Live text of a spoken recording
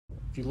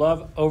If you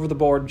love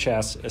over-the-board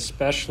chess,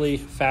 especially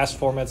fast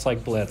formats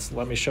like Blitz,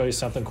 let me show you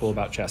something cool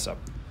about ChessUp.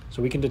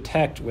 So we can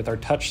detect with our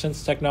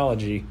TouchSense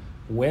technology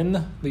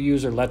when the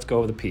user lets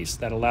go of the piece.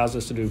 That allows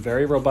us to do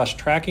very robust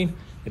tracking.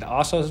 It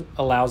also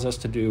allows us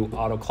to do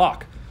auto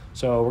clock.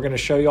 So we're going to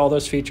show you all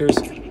those features.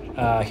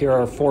 Here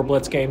are 4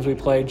 Blitz games we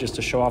played just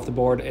to show off the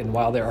board. And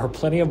while there are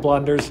plenty of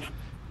blunders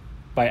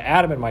by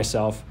Adam and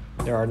myself,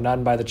 there are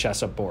none by the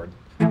ChessUp board.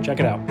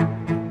 Check it out.